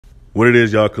What it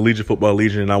is, y'all, Collegiate Football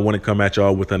Legion, and I want to come at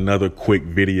y'all with another quick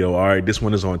video. All right, this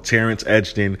one is on Terrance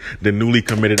Edgeston, the newly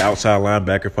committed outside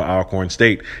linebacker for Alcorn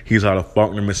State. He's out of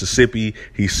Faulkner, Mississippi.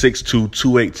 He's 6'2",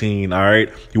 218. All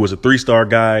right, he was a 3-star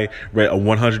guy, ranked a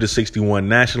 161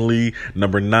 nationally,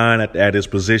 number 9 at his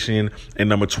position, and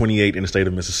number 28 in the state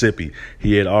of Mississippi.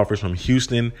 He had offers from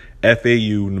Houston,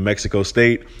 FAU, New Mexico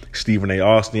State, Stephen A.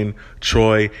 Austin,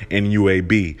 Troy, and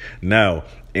UAB. Now,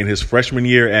 in his freshman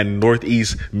year at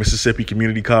Northeast Mississippi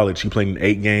Community College, he played in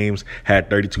 8 games, had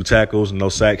 32 tackles, no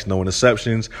sacks, no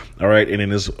interceptions. All right, and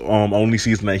in his only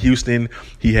season at Houston,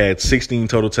 he had 16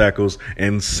 total tackles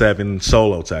and 7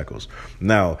 solo tackles.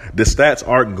 Now, the stats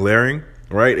aren't glaring,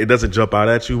 right? It doesn't jump out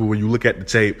at you, but when you look at the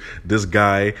tape, this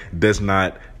guy does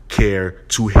not care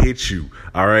to hit you.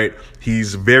 All right,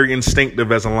 he's very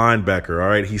instinctive as a linebacker. All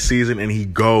right, he sees it and he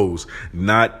goes.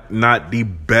 Not the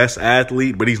best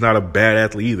athlete, but he's not a bad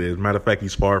athlete either. As a matter of fact,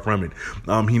 he's far from it.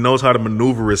 He knows how to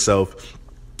maneuver himself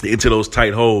into those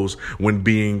tight holes when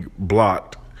being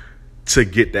blocked to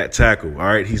get that tackle. All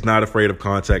right, he's not afraid of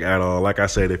contact at all. Like I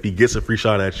said, if he gets a free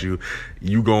shot at you,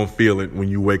 you gonna feel it when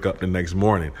you wake up the next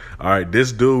morning. All right,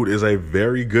 this dude is a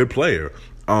very good player.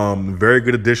 Very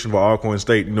good addition for Alcorn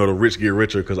State. You know, the rich get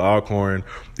richer, because Alcorn,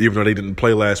 even though they didn't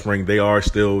play last spring, they are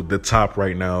still the top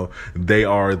right now. They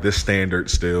are the standard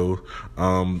still.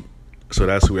 So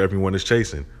that's who everyone is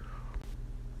chasing.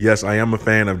 Yes, I am a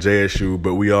fan of JSU,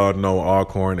 but we all know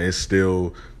Alcorn is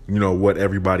still, you know, what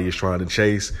everybody is trying to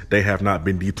chase. They have not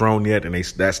been dethroned yet, and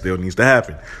that still needs to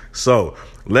happen. So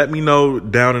let me know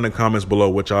down in the comments below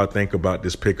what y'all think about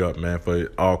this pickup, man,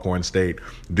 for Alcorn State.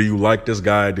 Do you like this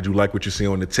guy? Did you like what you see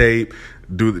on the tape?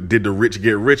 Did the rich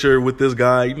get richer with this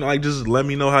guy? You know, just let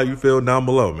me know how you feel down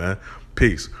below, man.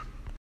 Peace.